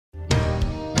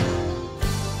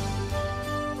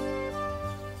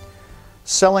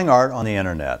Selling art on the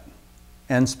internet,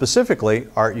 and specifically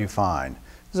Artufind.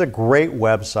 This is a great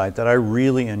website that I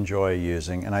really enjoy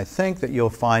using, and I think that you'll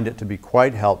find it to be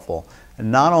quite helpful,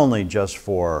 and not only just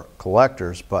for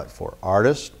collectors, but for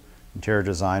artists, interior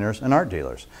designers, and art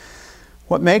dealers.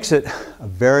 What makes it a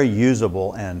very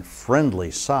usable and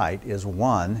friendly site is,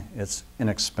 one, it's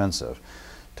inexpensive.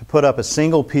 To put up a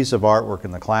single piece of artwork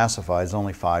in the classified is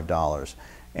only $5.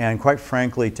 And quite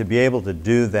frankly, to be able to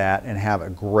do that and have a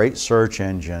great search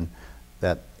engine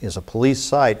that is a police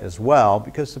site as well,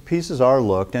 because the pieces are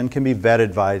looked and can be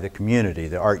vetted by the community,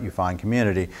 the Artufind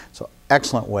community. It's an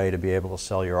excellent way to be able to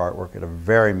sell your artwork at a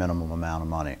very minimum amount of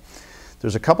money.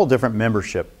 There's a couple different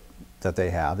membership that they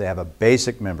have. They have a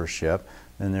basic membership,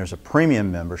 then there's a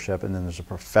premium membership, and then there's a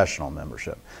professional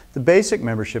membership. The basic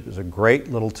membership is a great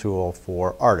little tool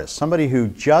for artists. Somebody who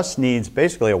just needs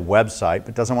basically a website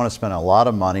but doesn't want to spend a lot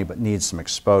of money but needs some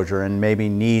exposure and maybe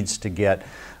needs to get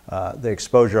the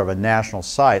exposure of a national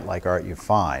site like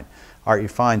Artufind.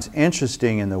 Artufind's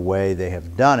interesting in the way they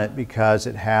have done it because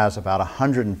it has about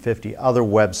 150 other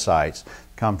websites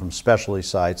come from specialty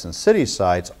sites and city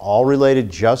sites, all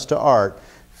related just to art,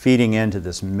 feeding into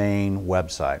this main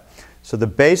website. So the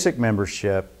basic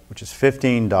membership, which is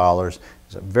 $15,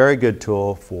 is a very good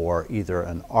tool for either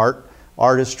an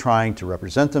artist trying to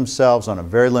represent themselves on a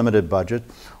very limited budget,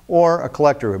 or a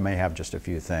collector who may have just a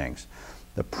few things.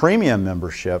 The premium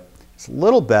membership is a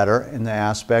little better in the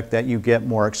aspect that you get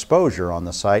more exposure on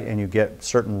the site and you get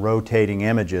certain rotating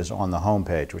images on the home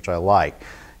page, which I like.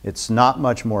 It's not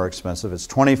much more expensive. It's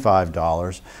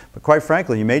 $25, but quite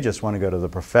frankly, you may just want to go to the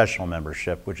professional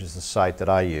membership, which is the site that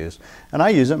I use. And I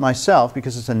use it myself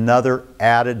because it's another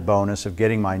added bonus of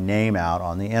getting my name out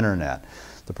on the internet.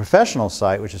 The professional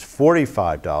site, which is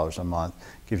 $45 a month,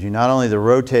 gives you not only the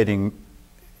rotating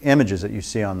images that you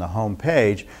see on the home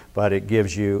page, but it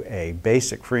gives you a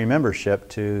basic free membership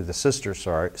to the sister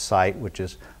site, which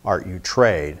is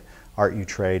Artutrade.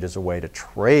 Artutrade is a way to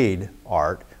trade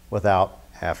art without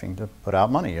having to put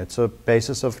out money. It's a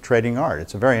basis of trading art.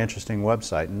 It's a very interesting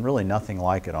website and really nothing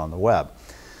like it on the web.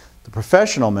 The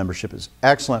professional membership is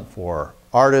excellent for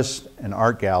artists and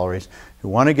art galleries who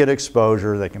want to get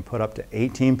exposure. They can put up to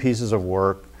 18 pieces of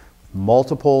work,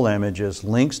 multiple images,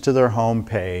 links to their home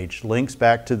page, links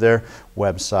back to their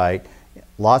website,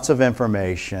 lots of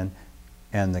information,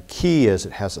 and the key is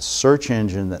it has a search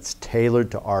engine that's tailored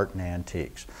to art and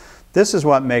antiques. This is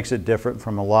what makes it different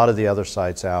from a lot of the other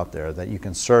sites out there, that you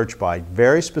can search by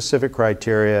very specific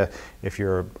criteria if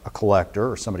you're a collector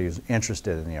or somebody who's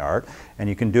interested in the art, and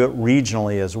you can do it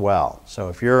regionally as well. So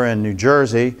if you're in New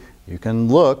Jersey, you can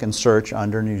look and search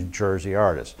under New Jersey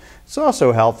artists. It's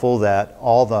also helpful that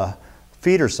all the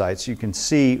feeder sites you can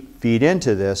see feed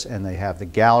into this, and they have the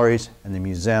galleries and the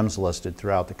museums listed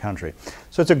throughout the country.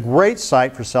 So it's a great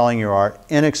site for selling your art,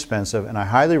 inexpensive, and I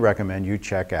highly recommend you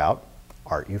check out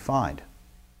Artufind.